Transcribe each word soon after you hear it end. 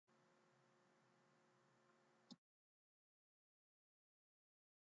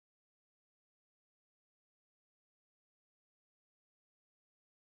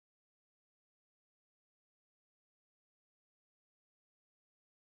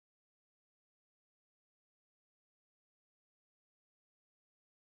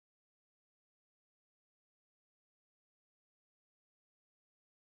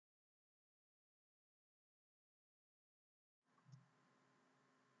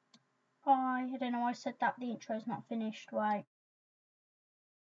Hi, I don't know why I said that. The intro's not finished. Wait.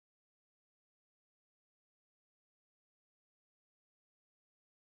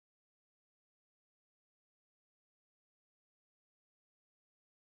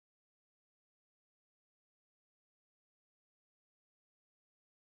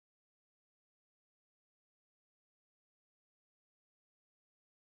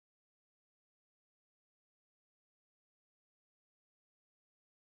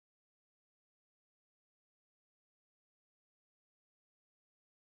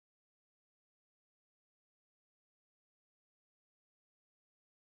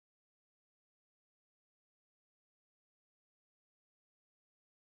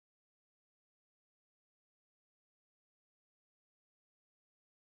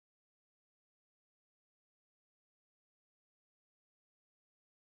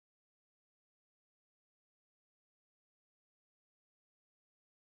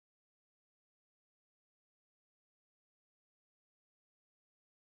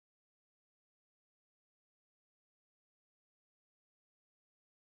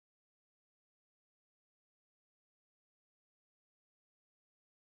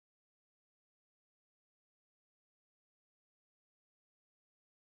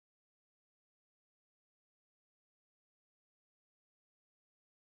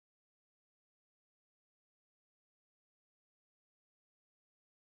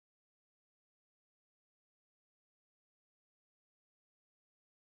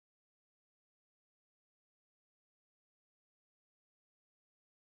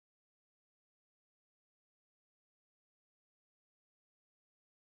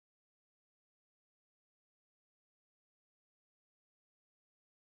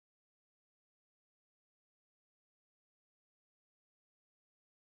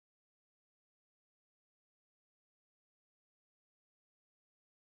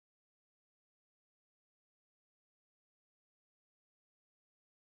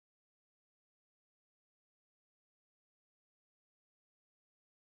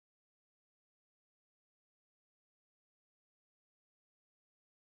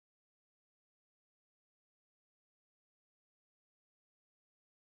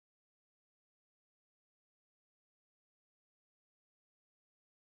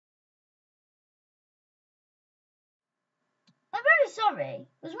 I'm very sorry.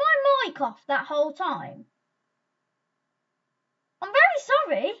 Was my mic off that whole time? I'm very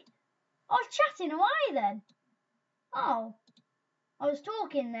sorry. I was chatting away then. Oh, I was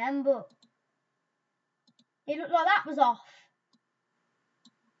talking then, but it looked like that was off.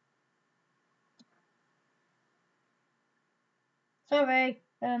 Sorry.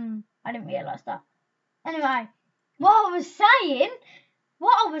 I didn't realise that. Anyway, what I was saying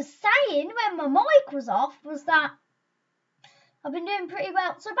when my mic was off was that I've been doing pretty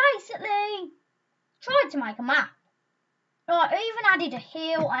well. So basically, tried to make a map. Right, I even added a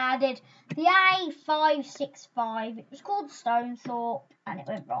hill. I added the A565. It was called Stonethorpe, and it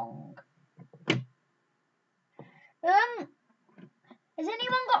went wrong. Has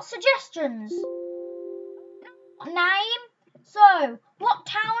anyone got suggestions? Name? So, what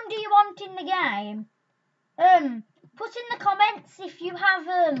town do you want in the game? Put in the comments if you have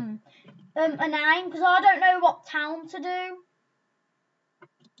a name, because I don't know what town to do.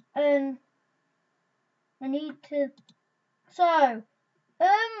 I need to. So, come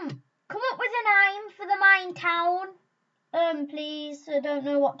up with a name for the main town. Please. I don't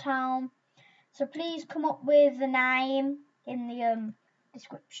know what town. So please come up with a name in the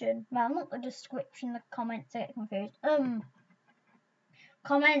description. Well, not the description, the comments. I get confused.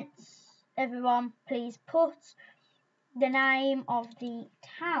 Comments, everyone, please put the name of the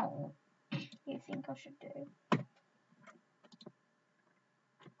town you think I should do.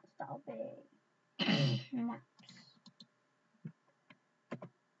 That'll be maps.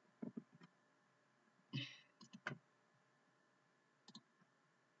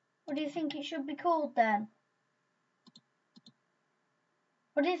 What do you think it should be called then?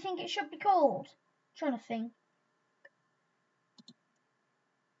 What do you think it should be called? I'm trying to think.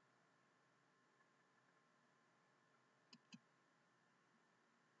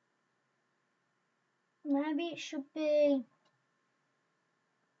 Maybe it should be.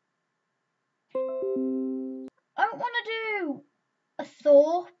 I don't want to do a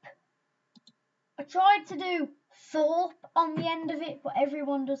Thorpe. I tried to do Thorpe on the end of it, but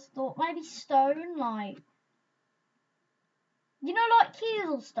everyone does Thorpe. Maybe Stone, like. You know, like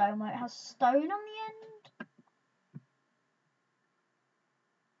Kieselstone, where it has stone on the end?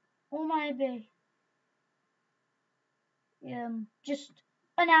 Or maybe. Just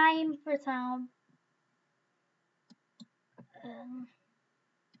a name for a town.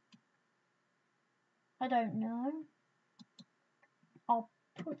 I don't know. I'll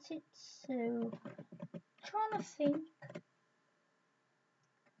put it to, trying to think.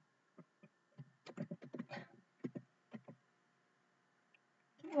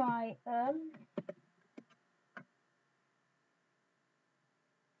 Right, right.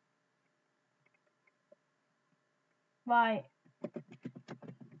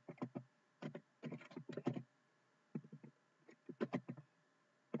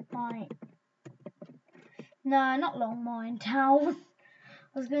 Right. No, not Longmind Town.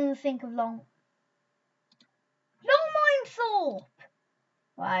 I was going to think of Longmind Thorpe.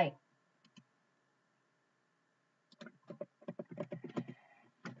 Right.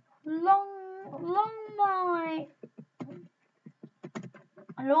 Longmind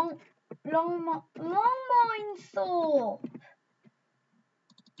Thorpe.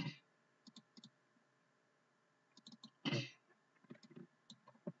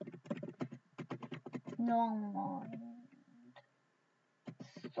 Longmind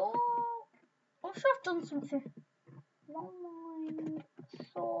Thorpe. I'm sure I've done something. Longmind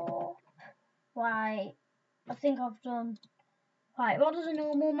Thorpe. Right. I think I've done. Right, what does a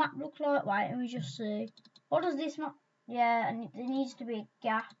normal map look like? Right, let me just see. What does this map? Yeah, and there needs to be a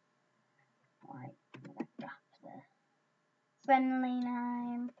gap. Right, a gap there. Friendly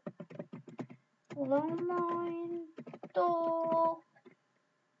name. Longmind Thorpe.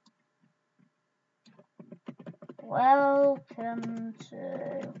 Welcome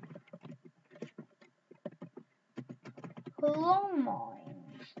to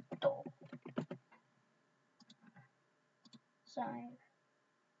Longmind Thorpe. Save.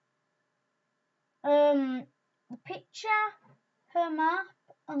 The picture, her map.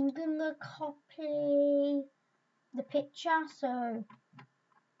 I'm gonna copy the picture, so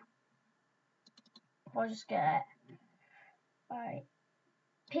I'll just get it. Right,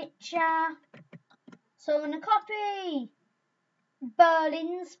 picture. So I'm gonna copy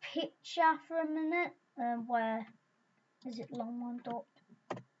Berlin's picture for a minute. Where is it? Longmind Thorpe.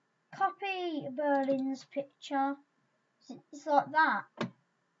 Copy Berlin's picture. It's like that.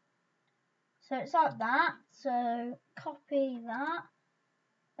 So it's like that. So copy that.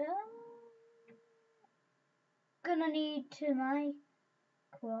 Gonna need to make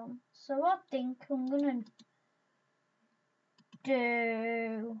one. So I think I'm gonna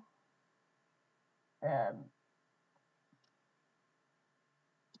do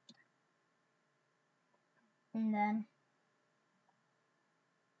and then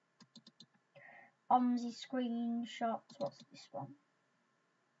OMSI screenshots. What's this one?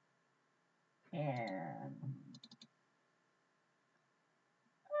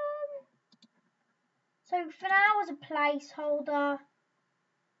 So for now, as a placeholder,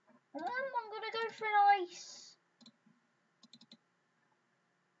 I'm gonna go for a nice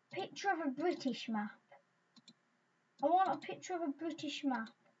picture of a British map. I want a picture of a British map.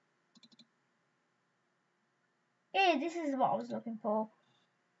 Yeah, this is what I was looking for.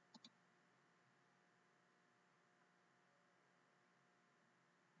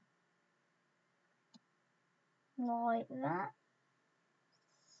 Like that.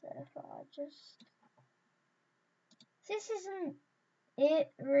 So if I just... This isn't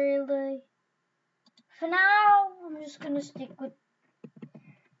it really. For now, I'm just going to stick with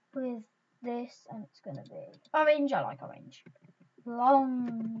this, and it's going to be orange. I like orange.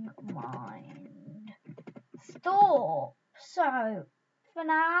 Longmind Thorpe. So, for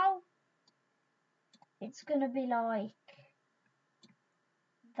now, it's going to be like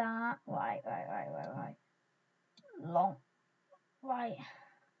that. Right.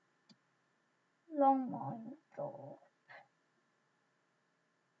 Longmind Thorpe.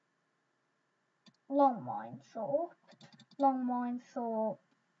 Longmind Thorpe. Longmind Thorpe.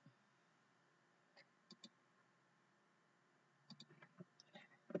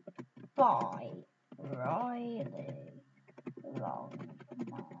 By Ryleylongmind.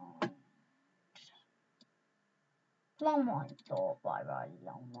 Longmind Thorpe by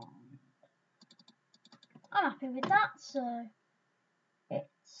Ryleylongmind. I'm happy with that, so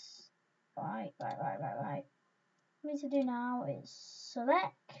it's right. What we need to do now is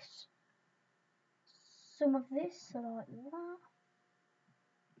select some of this, so like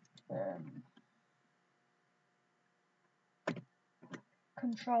that.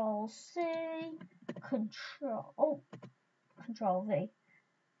 Control C, Control V.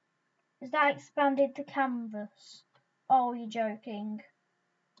 Is that expanded the canvas? Oh, you're joking.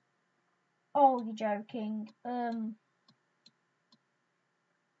 Oh, you're joking.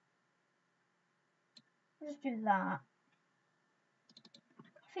 Just do that.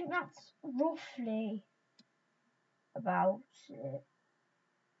 I think that's roughly about it.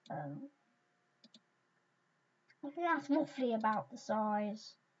 I think that's roughly about the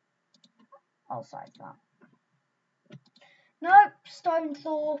size. I'll save that. Nope,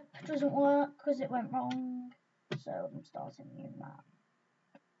 Stonethorpe doesn't work because it went wrong. So I'm starting a new map.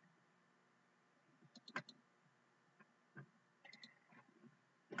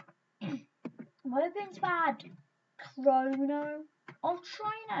 I'm hoping to add Chrono. I'll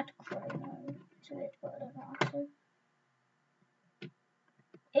try and add Chrono to it, but I don't know how to.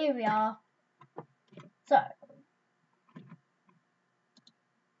 Here we are. So.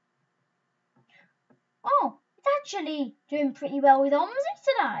 Oh, it's actually doing pretty well with OMSI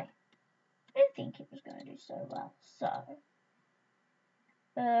today. I didn't think it was going to do so well. So.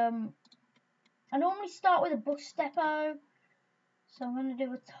 I normally start with a bus depot. So I'm going to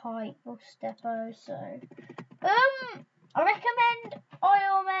do a tight bus depot. So. I recommend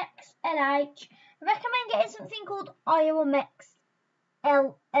OMX LH. I recommend getting something called OMX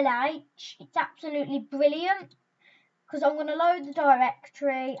LH. It's absolutely brilliant because I'm going to load the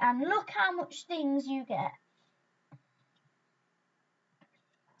directory and look how much things you get.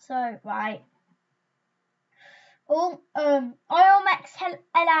 So, right. Oh, OMX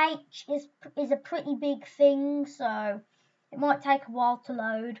LH is a pretty big thing, so it might take a while to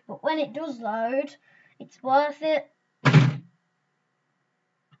load, but when it does load, it's worth it.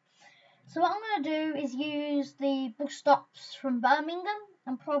 So what I'm going to do is use the bus stops from Birmingham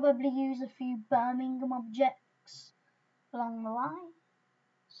and probably use a few Birmingham objects along the way.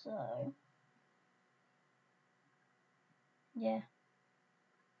 So, yeah.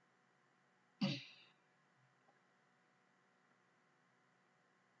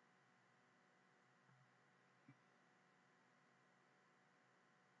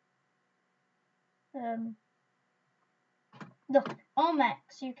 Look,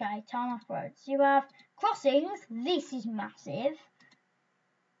 OMX UK tarmac roads. You have crossings. This is massive.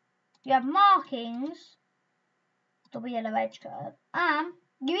 You have markings, double yellow edge curve, and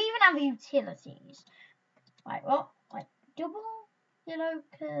you even have utilities. Right, what? Like double yellow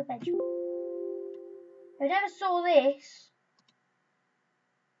curve edge. I never saw this.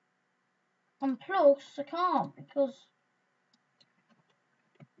 And plus, I can't because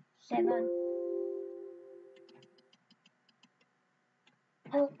 7.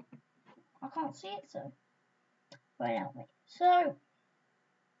 Oh, I can't see it, so wait, help me. So.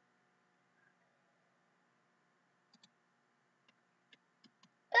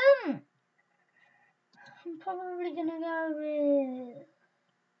 I'm probably gonna go with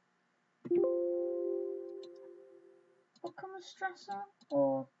Bookhammer Strasser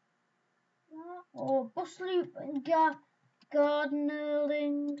or Bus Loop and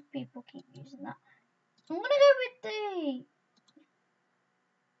Gardenerling. People keep using that. I'm gonna go with the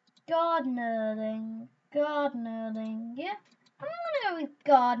Gardenerling. Yeah, I'm gonna go with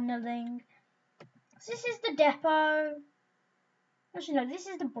Gardenerling. So this is the depot. Actually, no, this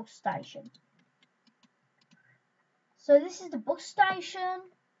is the bus station. So this is the bus station.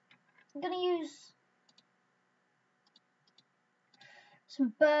 I'm going to use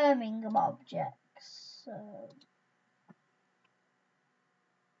some Birmingham objects. So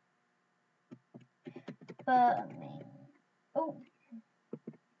Birmingham. Oh.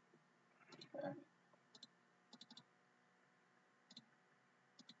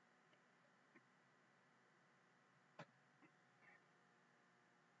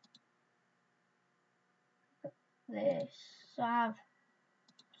 This. So I have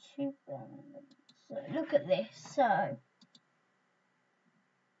 2 Birmingham. So look at this. So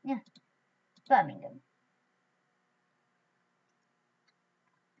yeah, Birmingham.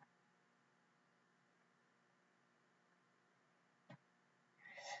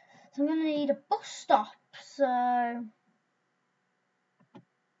 So I'm going to need a bus stop. So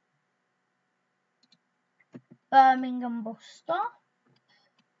Birmingham bus stop.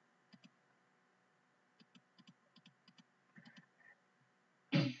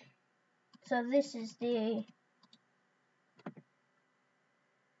 So this is the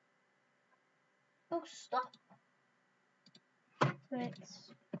bus stop. So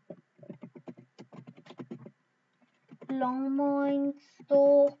it's Ryleylongmind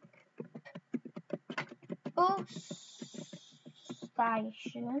bus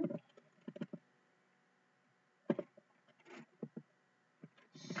station.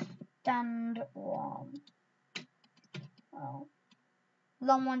 Stand 1. Oh.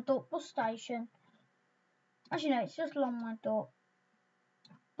 Ryleylongmind bus station. Actually no, it's just Ryleylongmind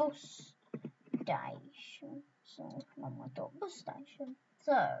bus station. So Ryleylongmind bus station.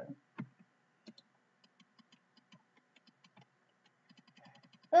 So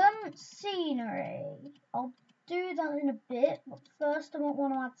scenery. I'll do that in a bit, but first I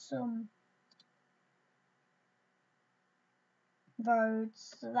want to add some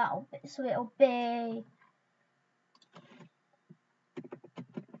roads. So it'll be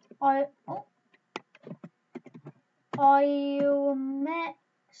OMSI.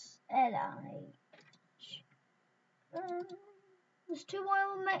 There's 2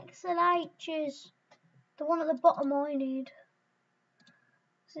 OMSI's. The one at the bottom I need.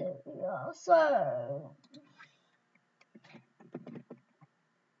 So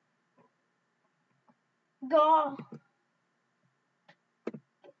go.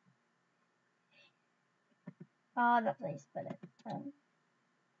 That's how you spell it.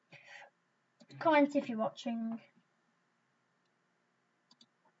 Comment if you're watching.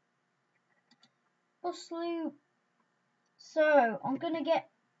 Bus loop. So I'm gonna get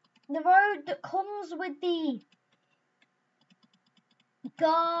the road that comes with the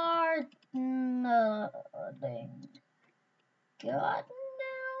gardening.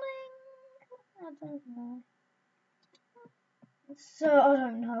 I don't know. So I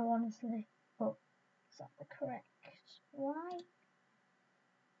don't know honestly, but is that the correct way?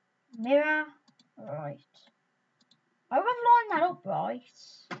 Mirror, right. I would have lined that up right.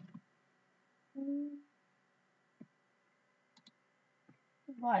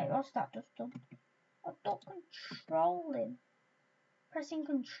 Right, what's that just done? I've done controlling. Pressing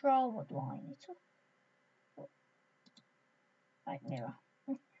control would line it up. Right, mirror.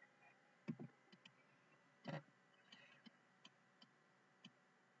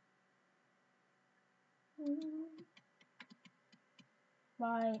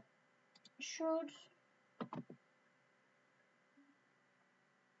 Right, should.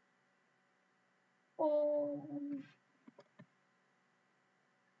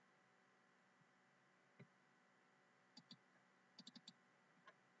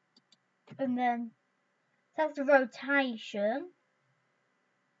 And then that's the rotation.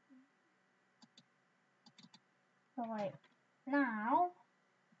 Right, now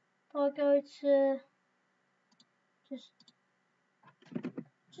I'll go to just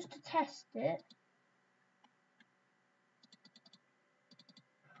to test it.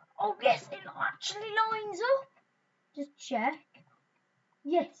 Oh yes, it actually lines up. Just check.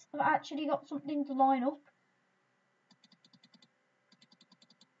 Yes, I've actually got something to line up.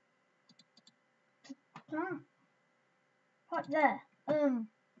 Right there.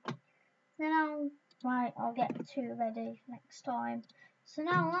 Now, right, I'll get 2 ready next time. So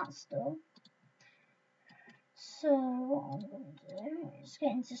now that's done. So what I'm going to do is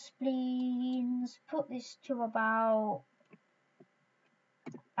get into spleens, put this to about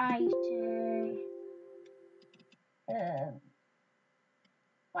 80.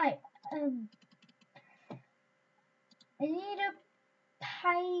 Right, I need a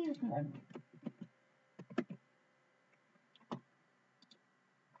pavement.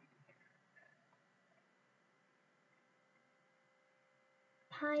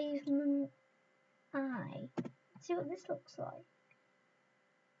 Pavement I. See what this looks like.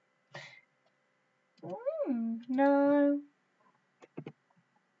 No.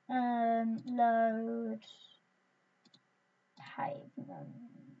 Load pavement.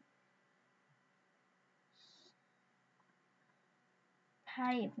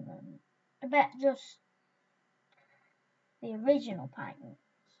 Pavement. I bet just the original pavement.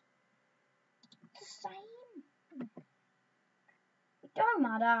 The same. It don't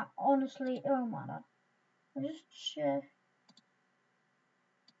matter. Honestly, it don't matter. I'll just check.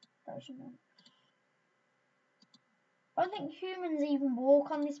 I don't think humans even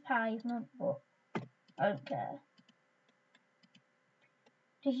walk on this pavement, but I don't care.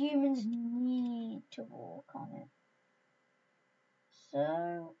 The humans need to walk on it.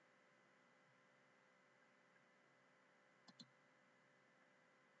 So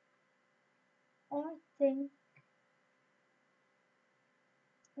I think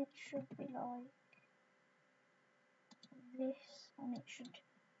it should be like this, and it should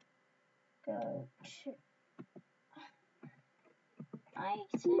go to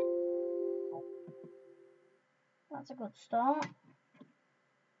 80. Oh, that's a good start.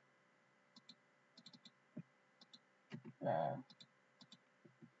 There.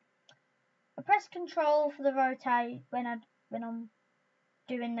 I press control for the rotate when I'm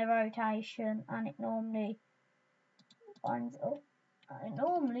doing the rotation, and it normally lines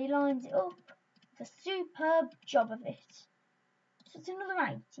it up. It's a superb job of it. So it's another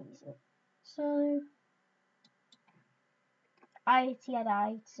 80s. So 80 at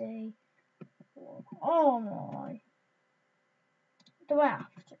 80. Oh my. Do I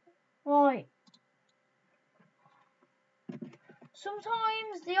have to? Right.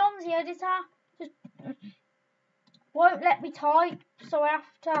 Sometimes the OMSI editor just won't let me type, so I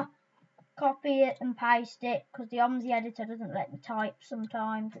have to copy it and paste it because the OMSI editor doesn't let me type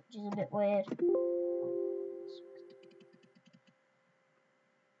sometimes, which is a bit weird.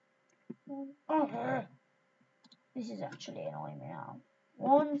 This is actually annoying me now.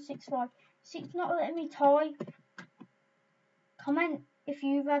 165. See, it's not letting me type. Comment if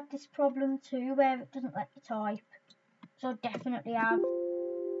you've had this problem too, where it doesn't let you type. So I definitely have.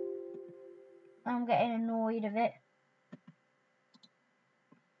 I'm getting annoyed of it.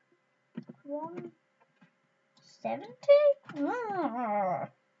 170? I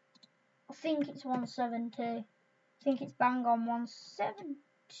think it's 170. I think it's bang on 170.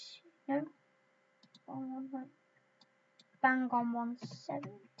 No. Bang on 170.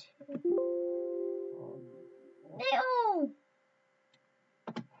 No!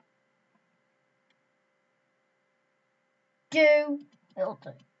 It'll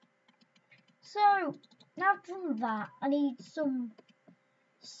do. So, now I've done that, I need some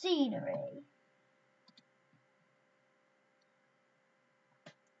scenery.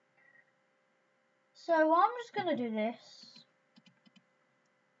 So I'm just going to do this.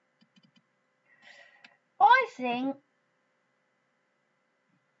 I think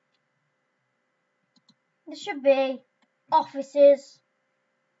there should be offices.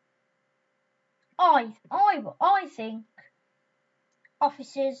 I think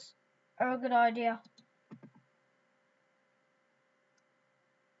offices are a good idea.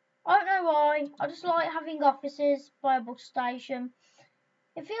 I don't know why. I just like having offices by a bus station.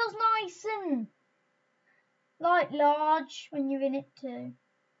 It feels nice and like large when you're in it too.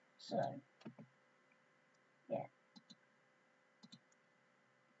 So yeah.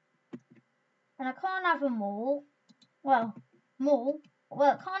 And I can't have a mall. Well,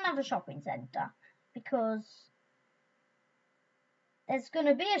 I can't have a shopping centre because there's going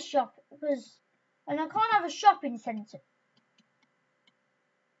to be a shop and I can't have a shopping centre.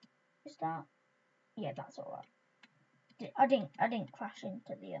 Is that? Yeah, that's alright. I didn't crash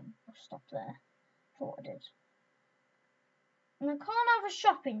into the bus stop there. Thought I did. And I can't have a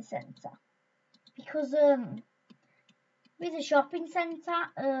shopping centre because with a shopping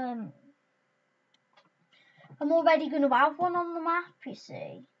centre I'm already going to have one on the map, you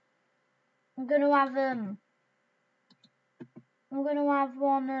see. I'm going to have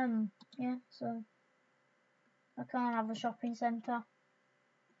one, yeah, so I can't have a shopping centre.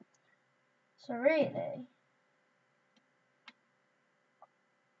 So really,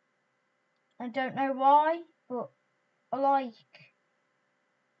 I don't know why, but I like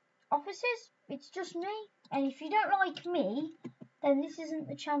offices. It's just me. And if you don't like me, then this isn't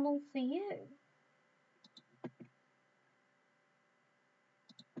the channel for you.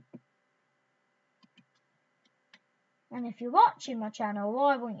 And if you're watching my channel,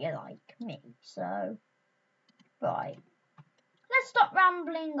 why wouldn't you like me? So, right. Let's stop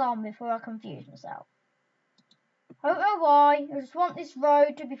rambling on before I confuse myself. I don't know why. I just want this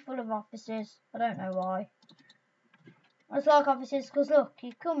road to be full of offices. I don't know why. I just like offices because look,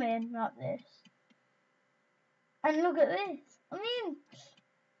 you come in like this. And look at this. I mean,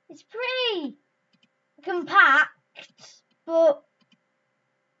 it's pretty compact, but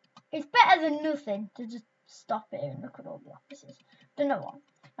it's better than nothing to just stop here and look at all the offices. Don't know why.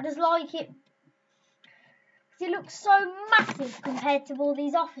 I just like it. It looks so massive compared to all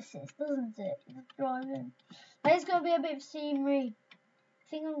these offices, doesn't it? Just drive in. There's going to be a bit of scenery. I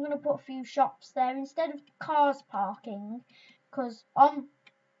think I'm going to put a few shops there instead of cars parking, because I'm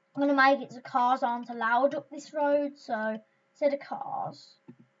going to make it so cars aren't allowed up this road. So instead of cars,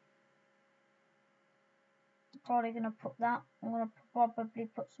 I'm probably going to put that. I'm going to probably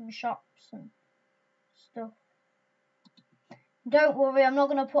put some shops and stuff. Don't worry, I'm not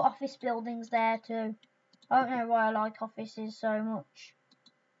going to put office buildings there too. I don't know why I like offices so much.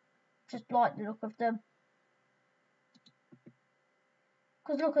 Just like the look of them.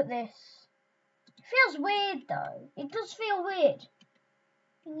 Because look at this. It feels weird though. It does feel weird.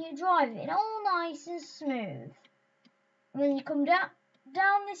 When you're driving all nice and smooth. And then you come down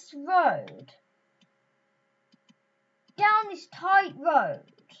this road. Down this tight road.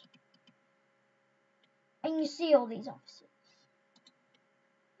 And you see all these offices.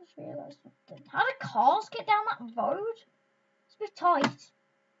 Realised something. How do cars get down that road? It's a bit tight.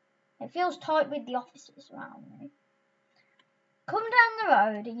 It feels tight with the offices around me. Come down the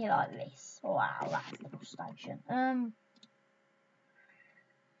road and you're like this. Wow, that's the bus station.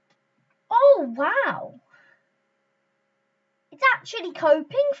 Oh wow! It's actually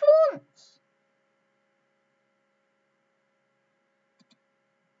coping for once.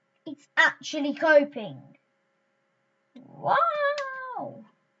 It's actually coping. Wow!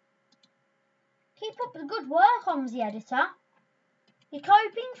 Keep up the good work, OMSI editor. You're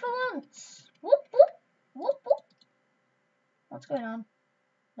coping for once. Whoop, whoop, whoop, whoop. What's going on?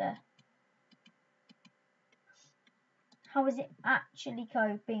 There. How is it actually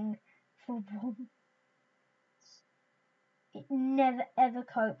coping for once? It never ever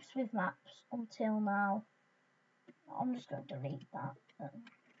copes with maps until now. I'm just going to delete that.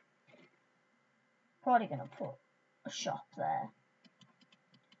 Probably going to put a shop there.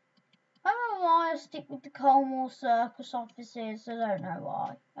 I don't know why I stick with the Colmore Circus offices. I don't know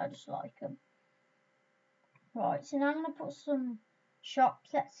why. I just like them. Right, so now I'm going to put some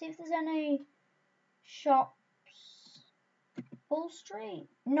shops. Let's see if there's any shops. Bull Street?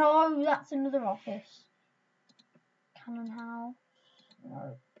 No, that's another office. Cannon House?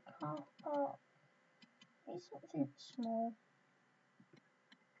 No. Car park? It's something small.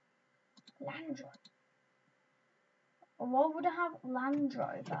 Land Rover. Why would I have Land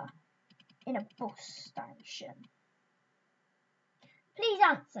Rover in a bus station? Please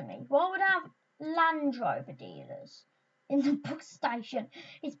answer me. Why would I have Land Rover dealers in the bus station?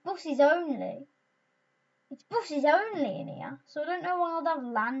 It's buses only. It's buses only in here, so I don't know why I'd have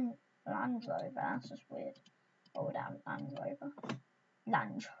Land Rover. That's just weird. I would have Land Rover.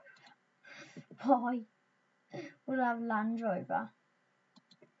 Land Rover. Why would I have Land Rover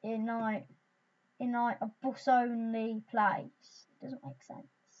in like a bus only place? It doesn't make sense.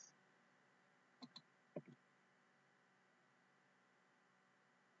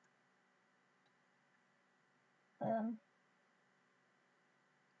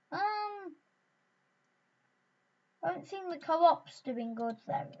 I don't think the co-op's doing good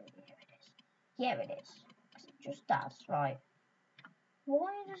there. Here it is. It just does, right?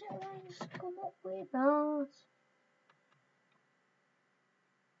 Why does it always come up with that?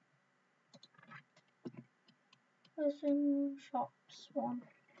 There's some shops one.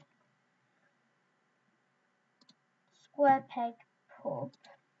 Square Peg Pub.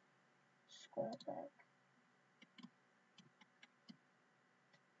 Square Peg.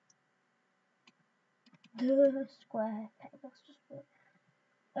 The Square Peg. That's just weird.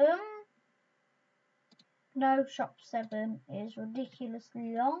 No, shop 7 is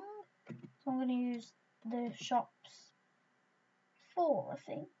ridiculously long, so I'm going to use the shops 4, I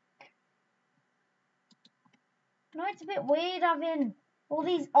think. No, it's a bit weird having all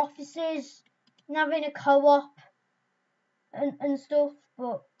these offices and having a co-op and stuff,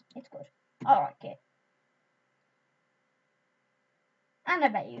 but it's good. I like it. And I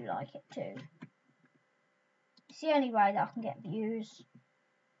bet you like it too. It's the only way that I can get views.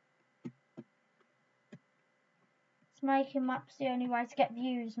 It's making maps the only way to get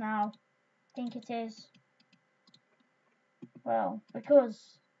views now. I think it is. Well,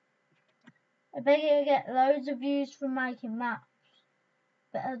 because I bet you get loads of views from making maps.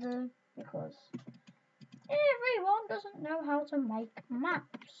 Better because everyone doesn't know how to make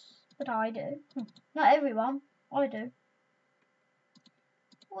maps. But I do. Not everyone. I do.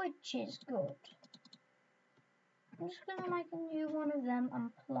 Which is good. I'm just going to make a new one of them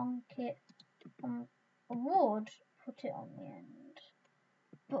and plonk it on a wood. Put it on the end.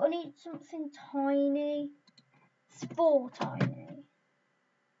 But I need something tiny. It's 4 tiny.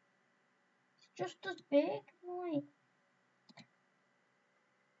 It's just as big. Like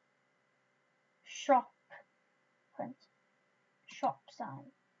shop print. Shop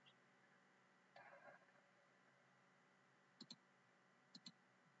size.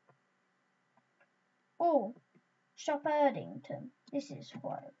 Oh, Shop Erdington. This is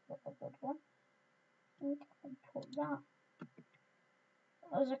quite a good one. I think I can put that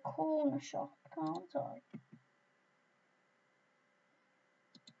as a corner shop, can't I?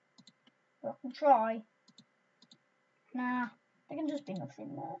 But I can try. Nah, there can just be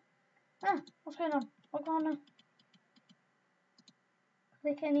nothing there. Ah, what's going on? I can't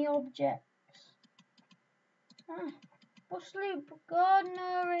click any objects. Ah, bus loop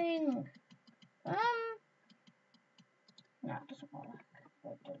gardening. No, it doesn't work.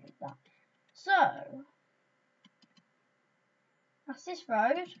 I'll delete that. So, that's this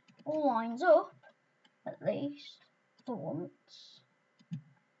road. All lines up, at least, for once.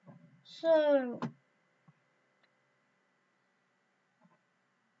 So,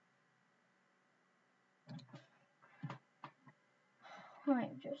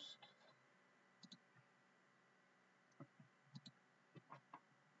 right, just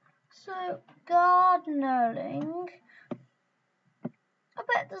gardening. I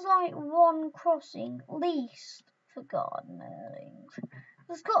bet there's like one crossing least for gardening.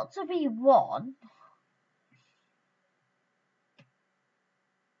 There's got to be one.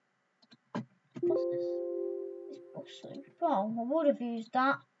 What's this? This bus loop. Oh, I would have used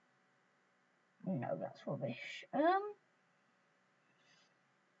that. No, that's rubbish.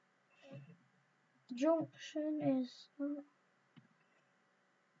 Junction is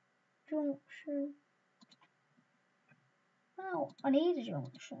junction. Oh, I need a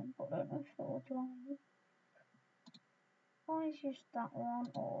junction, but I don't know if it would line. Why is just that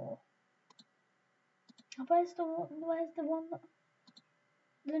one or where's the one that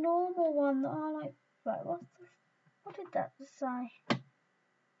the normal one that I like? Right, what did that say?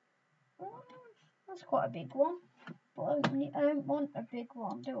 That's quite a big one, but I don't want a big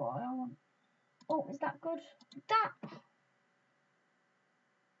one, do I? I want. Oh, is that good?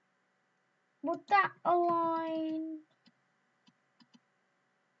 Would that align?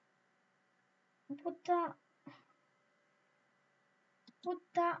 Would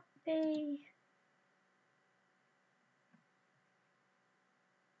that be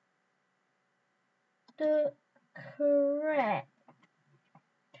the correct?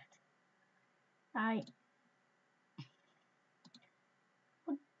 Right.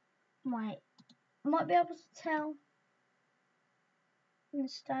 Wait. I might be able to tell in the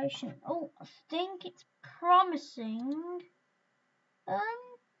station. Oh, I think it's promising.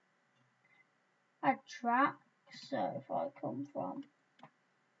 A track. So if I come from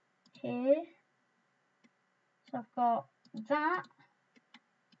here, so I've got that,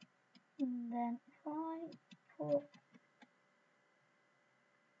 and then if I put,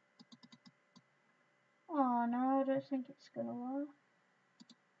 oh no, I don't think it's gonna work.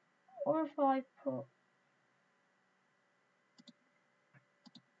 Or if I put,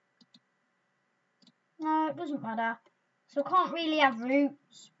 no, it doesn't matter. So I can't really have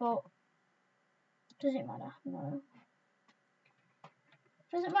roots, but does it matter? No.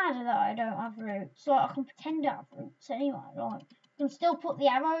 Does it matter that I don't have roots? Like I can pretend I have roots anyway. Like I can still put the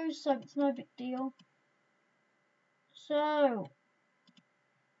arrows, so it's no big deal. So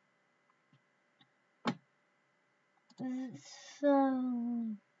I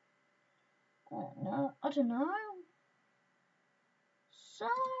don't know. So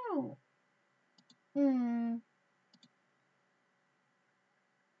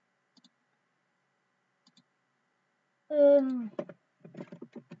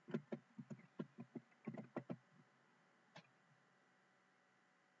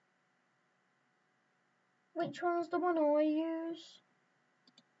which one's the one I use?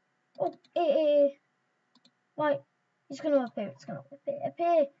 Oh, right, it's gonna appear. It's gonna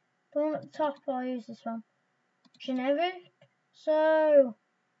appear. The one at the top, I use this one. Generic. So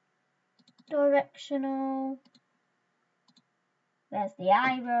directional. There's the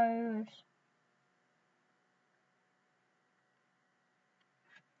I road.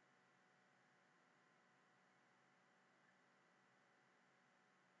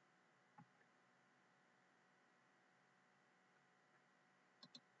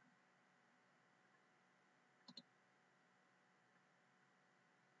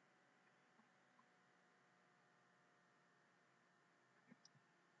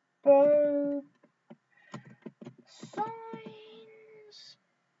 Road signs.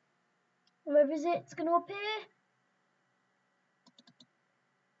 Where is it? It's gonna appear.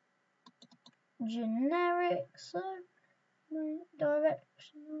 Generic. So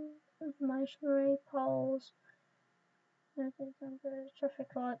directional, information poles,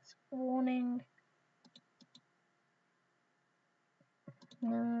 traffic lights, warning.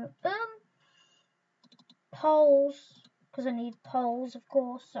 No. Poles, because I need poles, of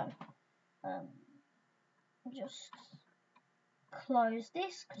course. So just close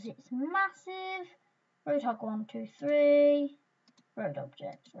this because it's massive. Road hog 1, 2, 3. Road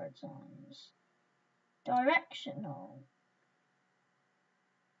objects, road signs. Directional.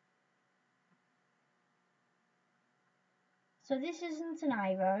 So this isn't an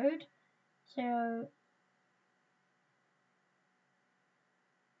I road. So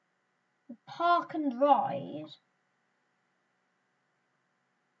park and ride.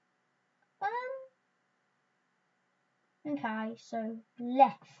 Okay, so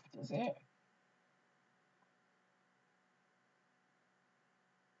left is it?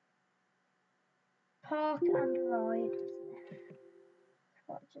 Park and ride is left.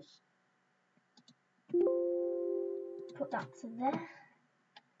 So I'll just put that to there.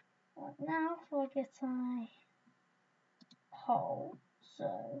 Right now, if I get a pole,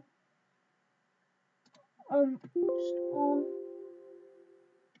 so just on.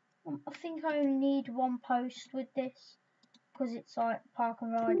 I think I only need one post with this because it's like park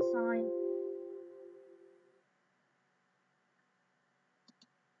and ride sign.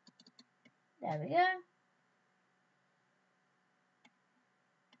 There we go.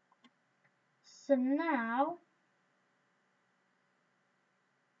 So now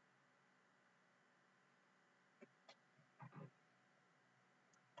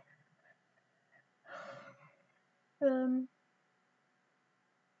So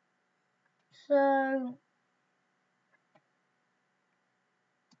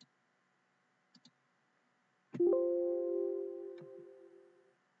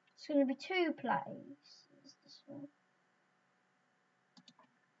it's going to be 2 places. This one.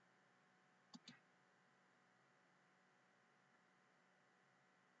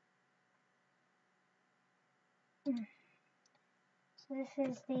 So this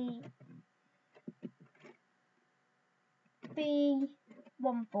is the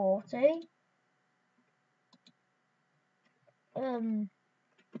B140.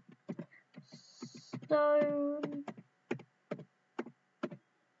 Stone.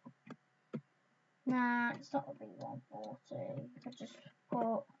 Nah, it's not a B140. I just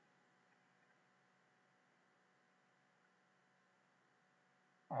put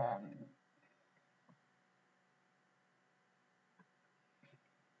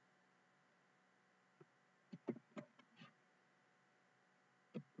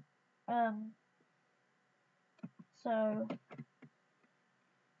so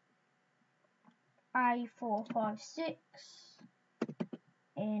A456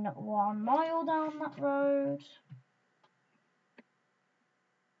 in 1 mile down that road.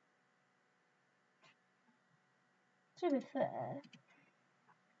 To be fair,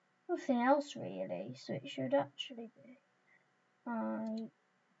 nothing else really, so it should actually be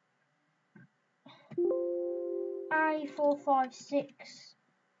A456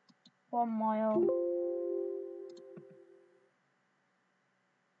 1 mile.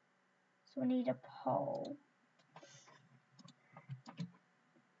 So we need a pole.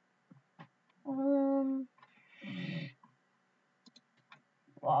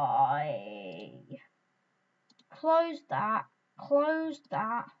 Why? Close that. Close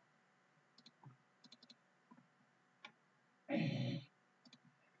that.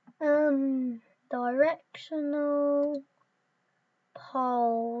 Directional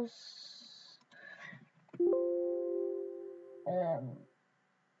poles.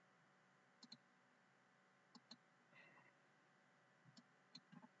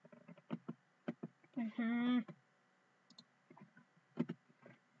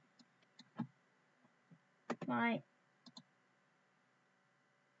 Right.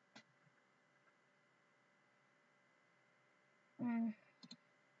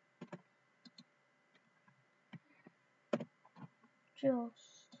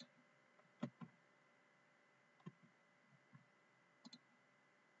 Just.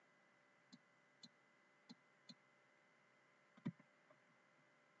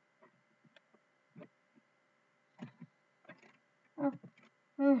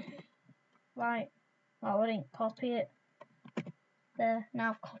 Right. Oh, I didn't copy it. There. Now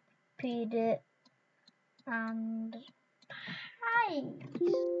I've copied it. And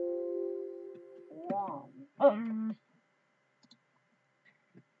paste.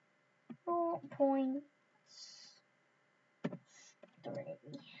 4.3.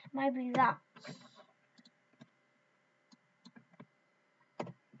 Maybe that's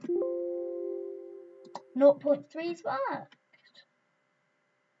 0.3's worked.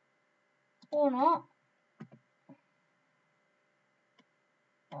 Or not.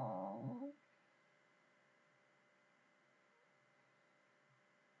 Oh.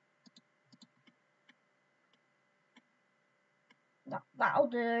 That'll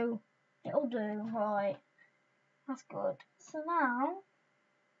do. It'll do, right. That's good. So now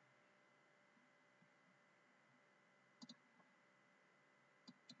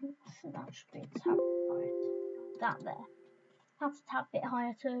that should be a tad higher. That there. That's a tad bit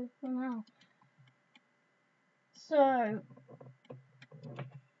higher too for now. So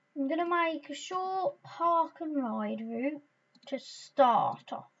I'm gonna make a short park and ride route to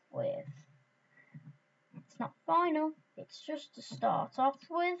start off with. It's not final, it's just to start off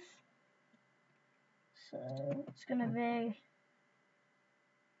with. So it's gonna be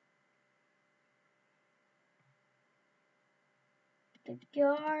the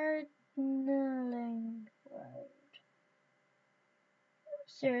Gardening Road.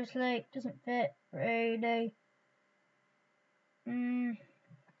 Seriously, it doesn't fit, really.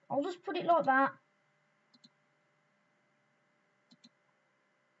 I'll just put it like that.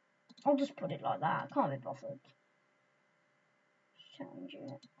 I'll just put it like that. I can't be bothered. Change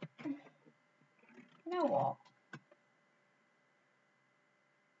it. You know what?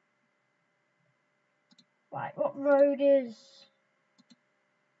 Right, what road is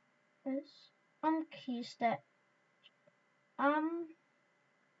this? Keystep.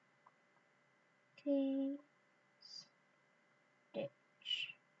 Key stitch.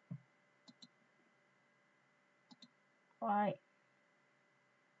 Right.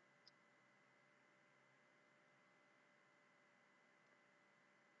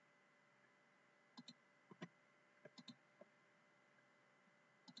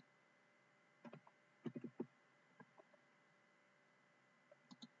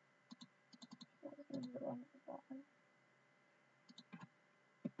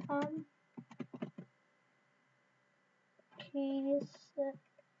 keys,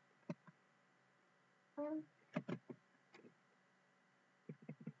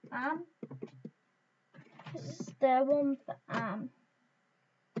 this is the one for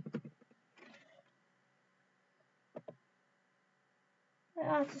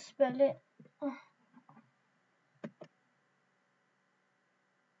I have to spell it. Oh.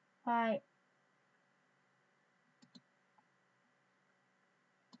 Right.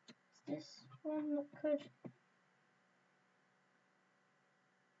 Is this one that could?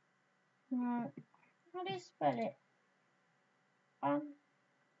 No. How do you spell it?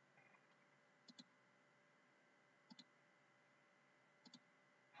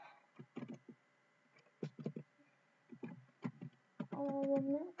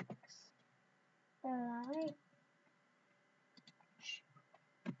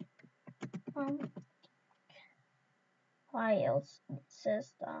 Why else it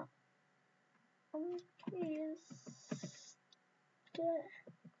says that?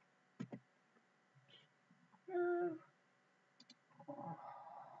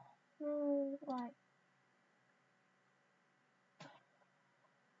 Right.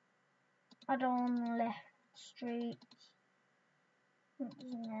 Add on left street.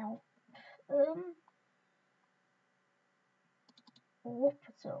 Now,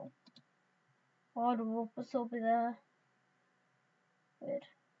 Wuppertal. Why would Wuppertal be there? Weird.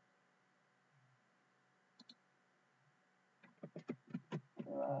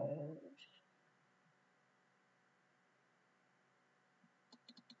 Road.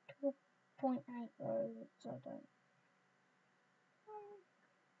 2.8 roads, I don't.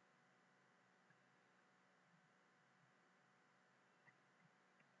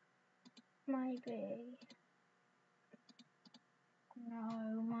 Maybe.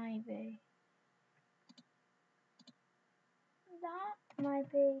 No, maybe. That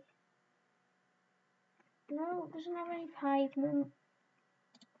maybe. No, it doesn't have any pavement.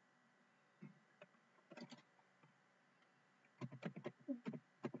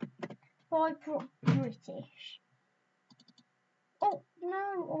 I put British. Oh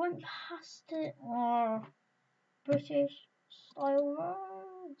no, I went past it. Oh, British style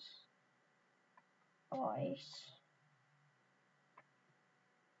roads. Right.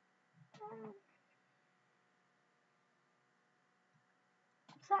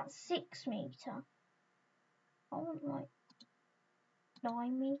 Is that 6 meter? I want like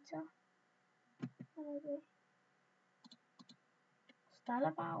 9 meter. Maybe. What's that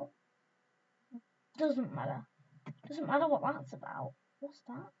about? Doesn't matter. Doesn't matter what that's about. What's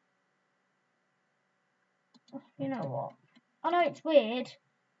that? Oh, you know what? I know it's weird,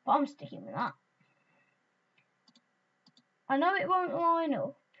 but I'm sticking with that. I know it won't line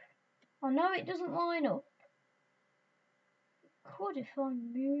up. I know it doesn't line up. It could if I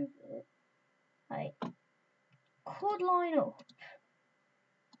move it. Like, could line up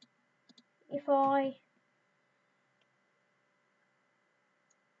if I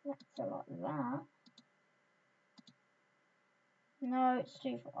left it like that. No, it's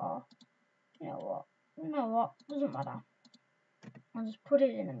too far. You know what? You know what? Doesn't matter. I'll just put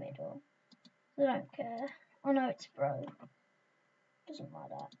it in the middle. I don't care. I know it's broke. Doesn't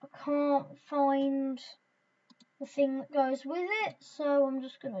matter. I can't find the thing that goes with it, so I'm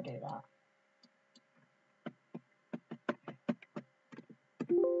just gonna do that.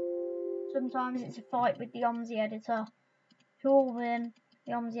 Sometimes it's a fight with the OMSI editor. Who will win?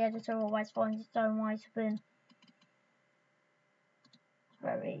 The OMSI editor always finds its own way to win. It's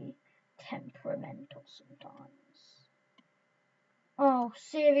very temperamental sometimes. Oh,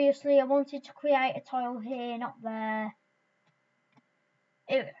 seriously, I wanted to create a tile here, not there.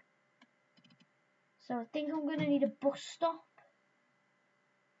 Ew. So I think I'm going to need a bus stop.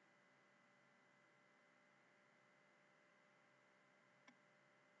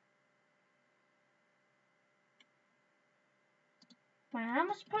 Well, how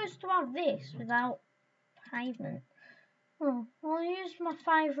am I supposed to have this without pavement? Oh, I'll use my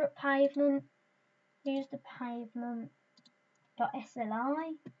favourite pavement. Use the pavement.sli.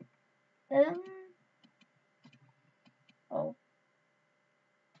 Oh.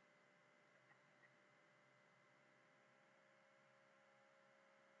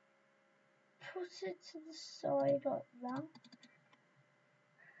 Put it to the side like that.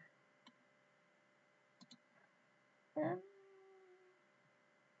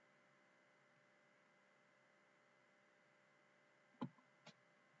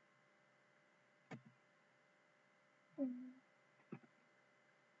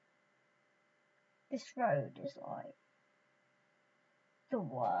 This road is like the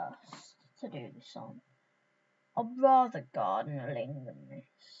worst to do this on. I'd rather gardening than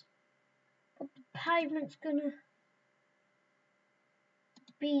this. But the pavement's gonna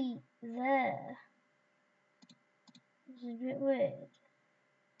be there. This is a bit weird.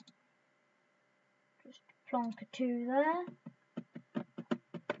 Just plonk a 2 there.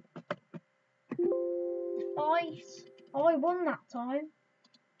 Nice. I won that time.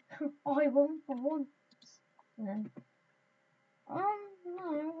 I won for once. And then, no,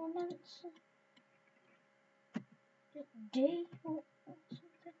 I meant to D or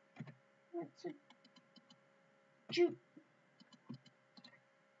something. I meant to Ju.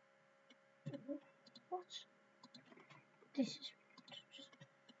 What? This is just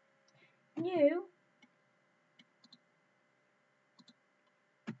new.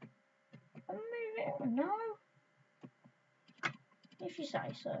 No. If you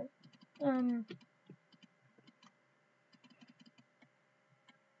say so.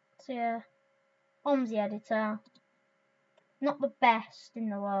 So yeah, OMSI editor. Not the best in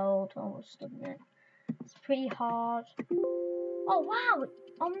the world, I must admit. It's pretty hard. Oh wow,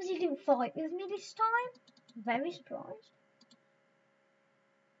 OMSI didn't fight with me this time. I'm very surprised.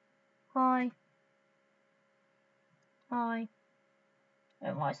 Hi. Hi. I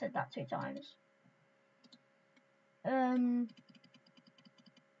don't know why I said that 2 times.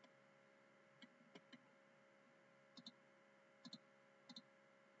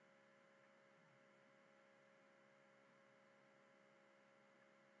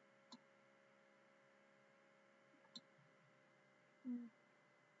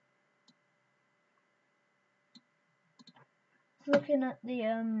 Looking at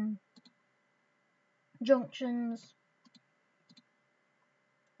the junctions.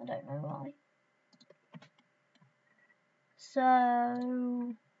 I don't know why.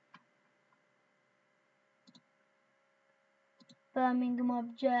 So Birmingham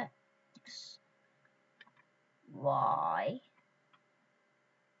objects. Why?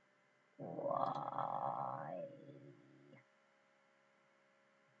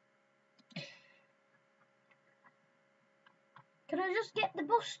 Can I just get the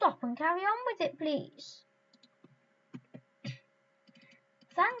bus stop and carry on with it, please?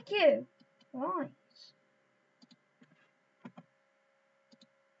 Thank you. Right.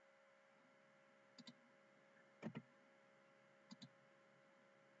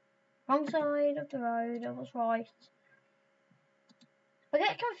 Wrong side of the road, I was right. I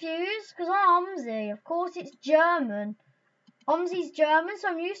get confused because on OMSI, of course it's German. OMSI's German, so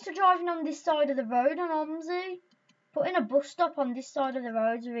I'm used to driving on this side of the road on OMSI. Putting a bus stop on this side of the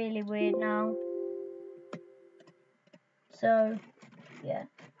road is really weird now. So, yeah.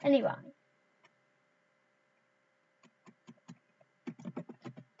 Anyway.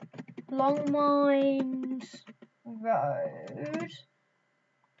 Longmind Road.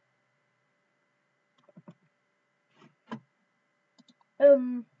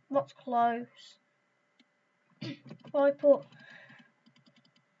 What's close? If I put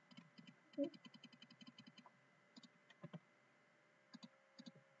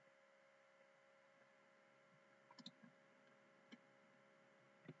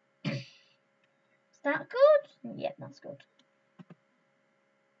is that good? Yeah, that's good.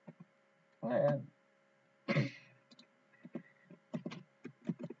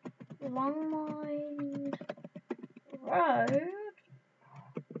 Longmind Road.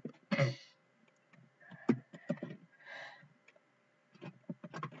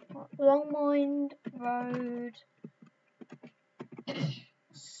 Longmind Road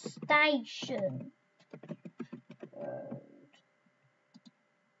Station Road.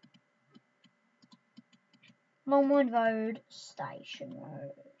 Longmind Road Station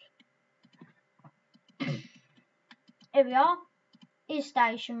Road. Here we are. Is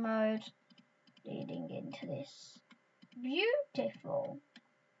Station Road leading into this beautiful,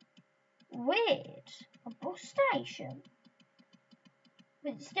 weird bus station,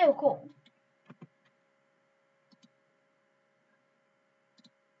 but it's still cool.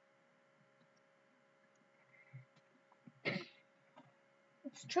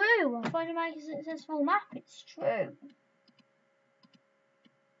 It's true. I'm trying to make a successful map. It's true.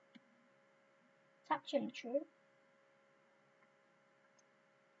 It's actually true.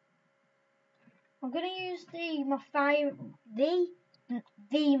 I'm gonna use my favourite.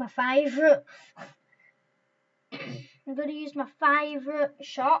 I'm gonna use my favourite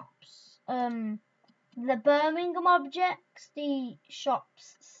shops. The Birmingham objects, the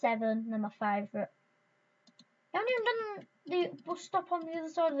shops 7. They're my favourite. I haven't even done the bus stop on the other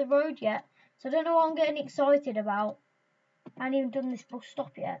side of the road yet, so I don't know what I'm getting excited about. I haven't even done this bus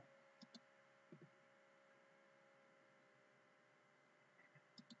stop yet.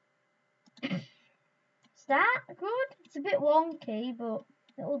 Is that good? It's a bit wonky, but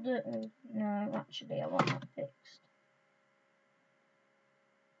it'll do. No, actually, I want that fixed.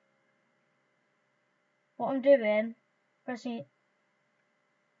 What I'm doing, pressing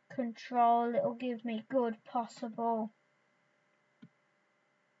Control, it'll give me good possible.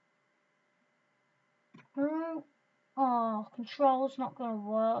 Oh, Control's not going to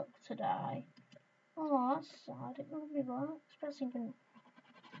work today. Oh, that's sad. It normally works. Pressing Control.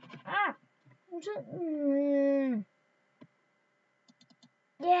 Ah!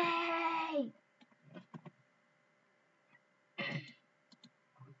 Yay!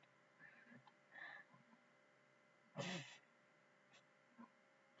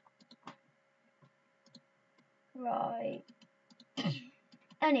 Right.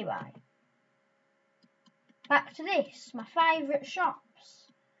 Anyway. Back to this. My favourite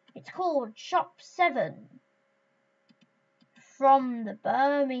shops. It's called Shop 7. From the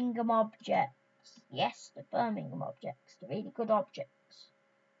Birmingham Objects. Yes, the Birmingham Objects. The really good objects.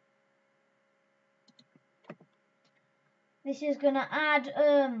 This is going to add,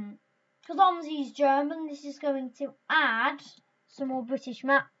 because OMSI's German, this is going to add some more British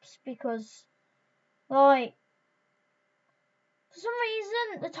maps because, like, for some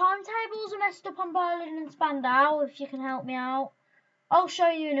reason, the timetables are messed up on Berlin and Spandau, if you can help me out. I'll show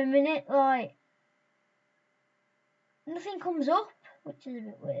you in a minute, like, nothing comes up, which is a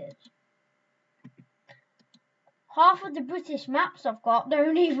bit weird. Half of the British maps I've got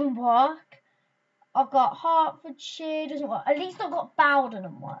don't even work. I've got Hertfordshire, doesn't work. At least I've got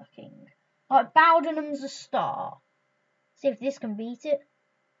Bowdenham working. Like, Bowdenham's a star. See if this can beat it.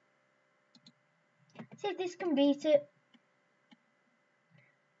 See if this can beat it.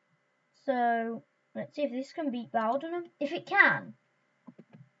 So, let's see if this can beat Bowdenham. If it can.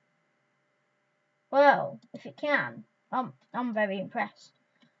 Well, if it can, I'm very impressed.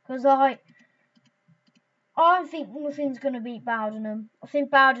 Because, like, I think nothing's going to beat Bowdenham. I think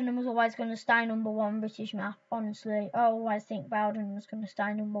Bowdenham was always going to stay number 1 British map, honestly. I always think Bowdenham was going to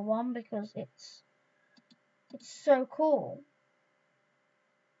stay number 1 because it's so cool.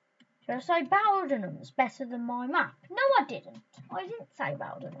 Should I say Bowdenham's better than my map? No, I didn't. I didn't say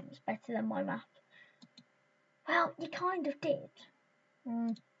Bowdenham's better than my map. Well, you kind of did.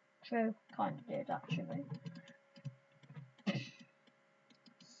 True, kind of did, actually.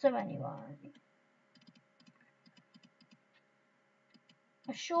 So anyway.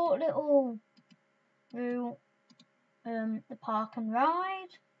 A short little route, the park and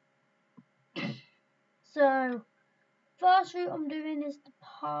ride. So, first route I'm doing is the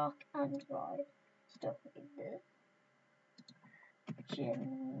park and ride. Stuff like this.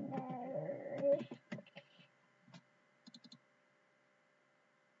 Generic.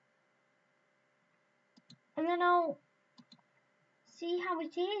 And then I'll see how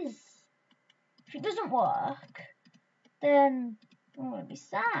it is. If it doesn't work, then I'm going to be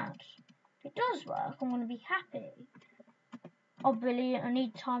sad. If it does work, I'm going to be happy. Oh, brilliant. I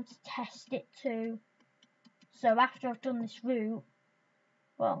need time to test it too. So after I've done this route,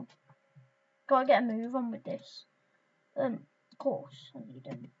 well, gotta get a move on with this. Of course, I need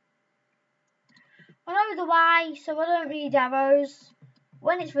them. I know the way, so I don't need arrows.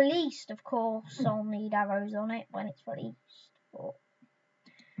 When it's released, of course, I'll need arrows on it when it's released. But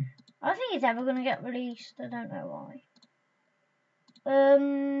I don't think it's ever going to get released. I don't know why.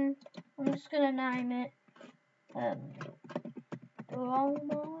 I'm just going to name it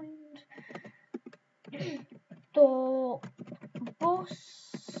Ryleylongmind. The bus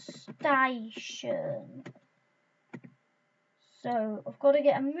station. So I've got to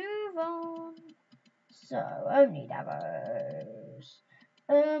get a move on. So I don't need arrows.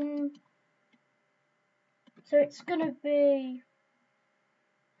 So it's gonna be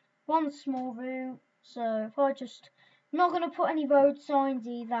one small route. So if I just, I'm not gonna put any road signs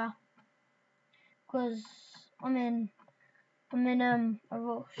either, because I'm in a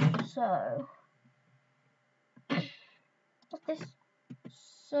rush. So what's this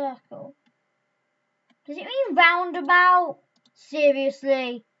circle? Does it mean roundabout?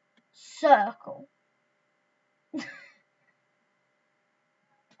 Seriously, circle.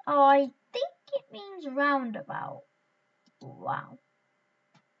 I think it means roundabout. Wow.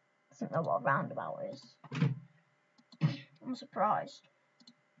 I don't know what a roundabout is. I'm surprised.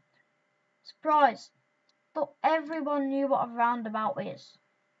 Surprised. Thought everyone knew what a roundabout is.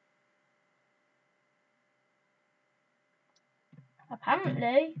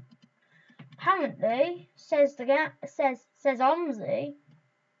 Apparently, says OMSI.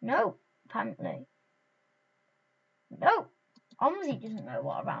 No, apparently. No, OMSI doesn't know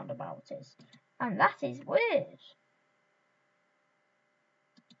what a roundabout is. And that is weird.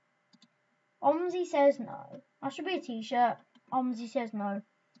 OMSI says no. That should be a t-shirt. OMSI says no.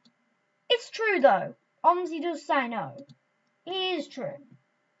 It's true though. OMSI does say no. It is true.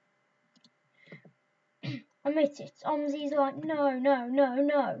 Admit it. OMSI's like, no, no, no,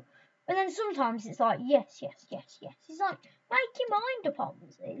 no. And then sometimes it's like, yes, yes, yes, yes. It's like, make your mind up,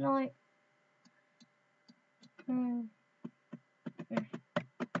 OMSI. Like,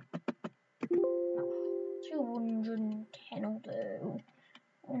 210 will do.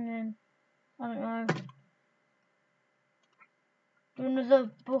 And then, I don't know. Do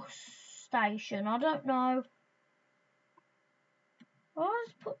another bus station. I don't know. Oh,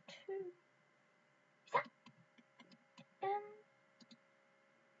 let's put 2. Is that,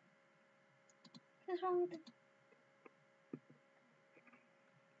 what's wrong with it?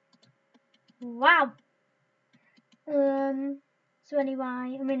 Wow. So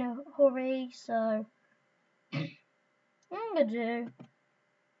anyway, I'm in a hurry, so what I'm gonna do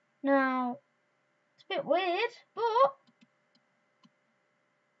now, it's a bit weird, but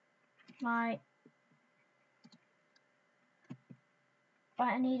right,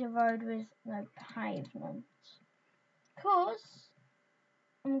 I need a road with no pavement, cause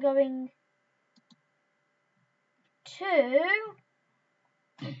I'm going to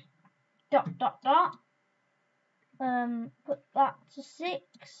dot, put that to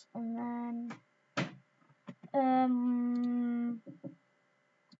 6, and then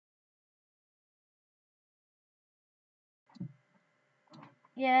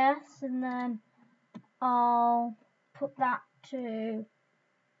yes, and then I'll put that to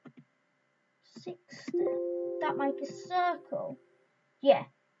 60. That make a circle. Yeah,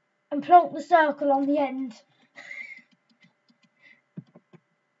 and plonk the circle on the end.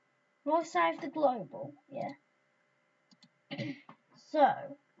 Will I save the global? Yeah. So,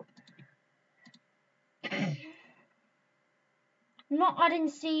 I'm not adding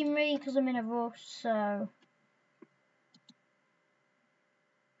scenery because I'm in a rush, so.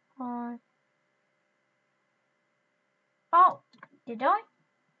 Oh, did I?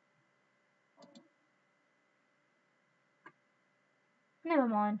 Never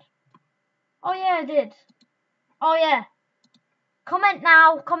mind. Oh yeah, I did. Oh yeah. Comment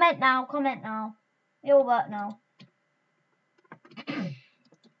now, comment now, comment now. It'll work now.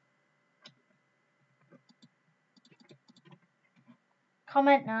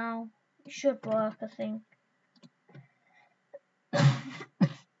 Comment now. It should work, I think.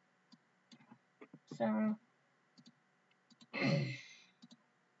 So.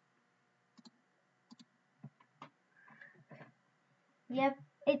 Yep,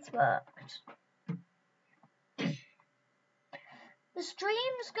 it's worked. The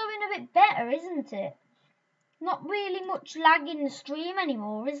stream's going a bit better, isn't it? Not really much lag in the stream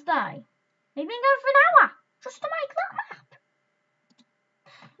anymore, is there? Maybe we can go for an hour just to make that map.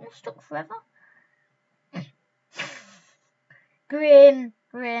 I'm stuck forever. Grin,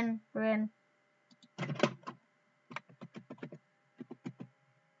 grin, grin.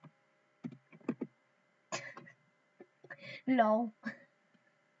 Lol.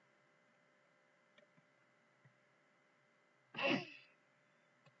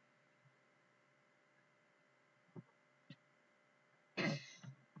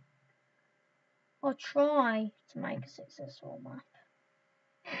 I'll try to make a successful map.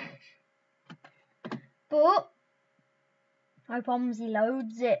 But I hope OMSI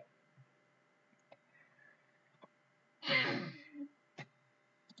loads it.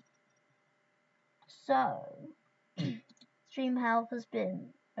 So, stream health has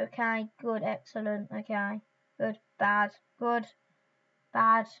been okay, good, excellent, okay, good, bad, good,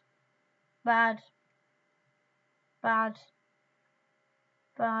 bad, bad, bad,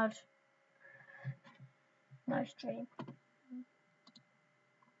 bad, no stream.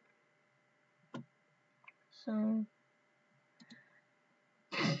 So,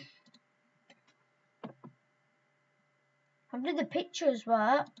 how did the pictures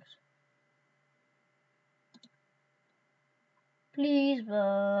work? Please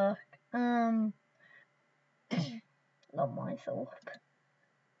work. Not my thought.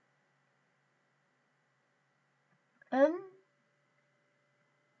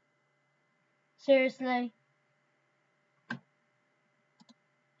 Seriously?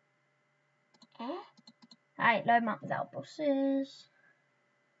 Hey, load map without buses.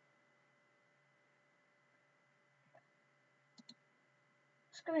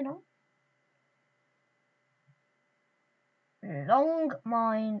 What's going on?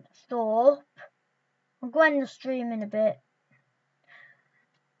 Longmind Thorpe. I'm going to stream in a bit.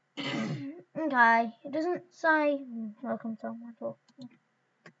 Okay, it doesn't say welcome to my talk.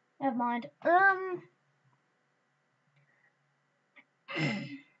 Never mind.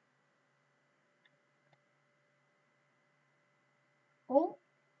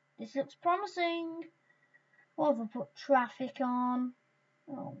 This looks promising. What have I put traffic on?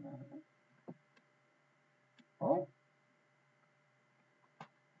 Oh no. Oh.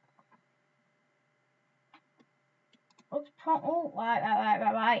 Looks oh,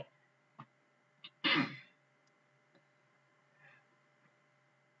 right.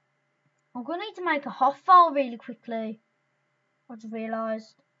 I'm gonna need to make a HOF file really quickly. I just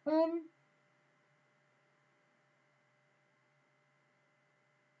realised.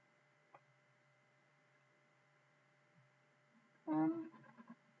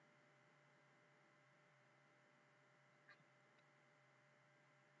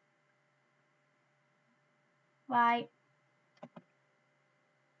 Right.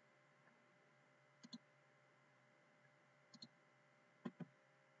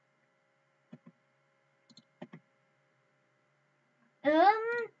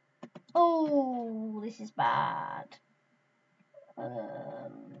 Oh, this is bad.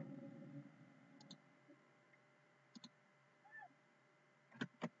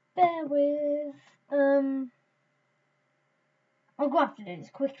 Bear with. I'm gonna have to do this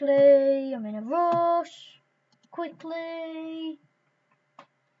quickly. I'm in a rush. Quickly.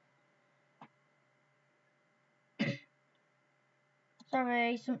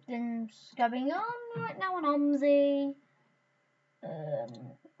 Sorry, something's going on right now on OMSI.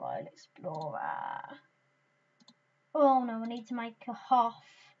 File Explorer. Oh no, I need to make a HOF.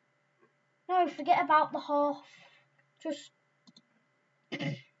 No, forget about the HOF. Just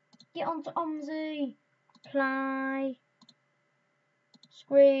get onto OMSI. Apply.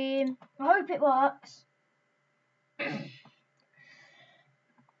 Screen. I hope it works.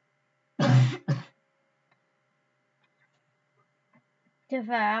 To be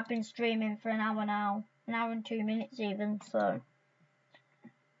fair, I've been streaming for an hour now. An hour and 2 minutes even, so.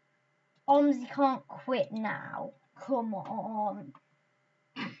 OMSI can't quit now. Come on.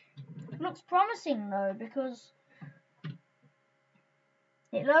 Looks promising though, because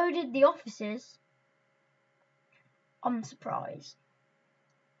it loaded the offices. I'm surprised.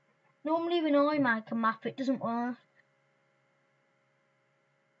 Normally when I make a map, it doesn't work.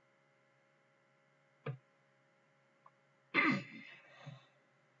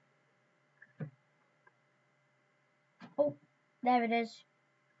 Oh, there it is.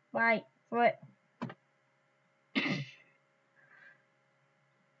 Right, for it.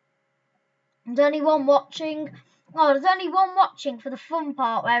 There's only one watching. Oh, there's only one watching for the fun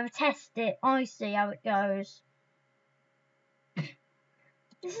part where I test it. I see how it goes.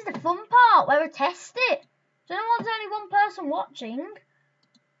 This is the fun part where I test it. So no one's only one person watching.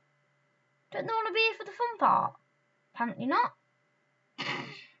 Don't they want to be here for the fun part? Apparently not.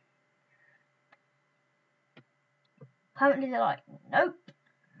 Apparently they're like, nope.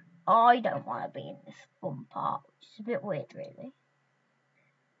 I don't want to be in this fun part, which is a bit weird, really.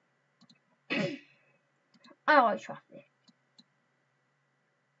 I like traffic.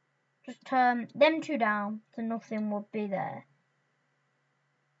 Just turn them two down, so nothing would be there.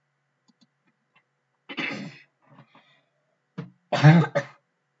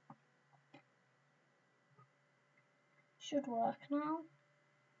 Should work now.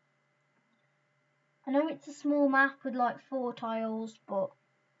 I know it's a small map with like 4 tiles, but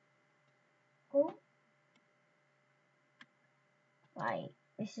oh, right,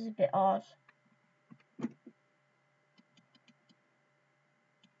 this is a bit odd.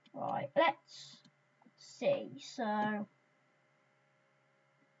 Right, let's see. So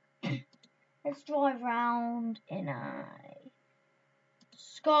let's drive around in a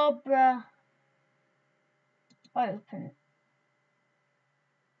Scarborough open.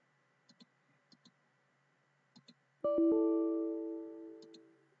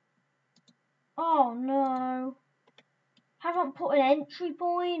 Oh no, haven't put an entry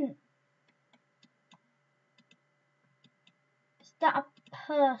point. Is that a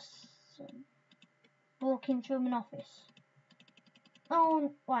person walking through an office?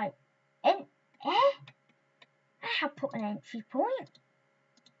 Oh, wait. I have put an entry point.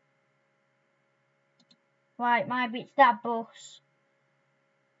 Right, maybe it's that bus.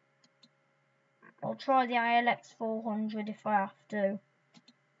 I'll try the ILX 400 if I have to.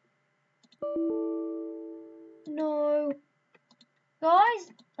 No.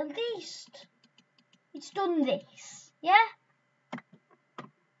 Guys, at least it's done this. Yeah?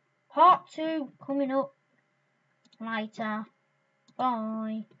 Part 2 coming up later.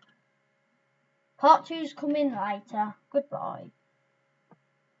 Bye. Part 2's coming later. Goodbye.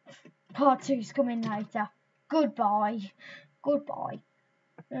 Part 2's coming later. Goodbye. Goodbye.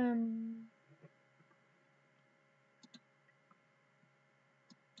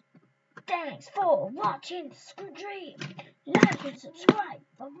 There. Thanks for watching the stream. Like and subscribe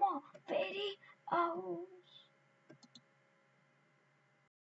for more videos.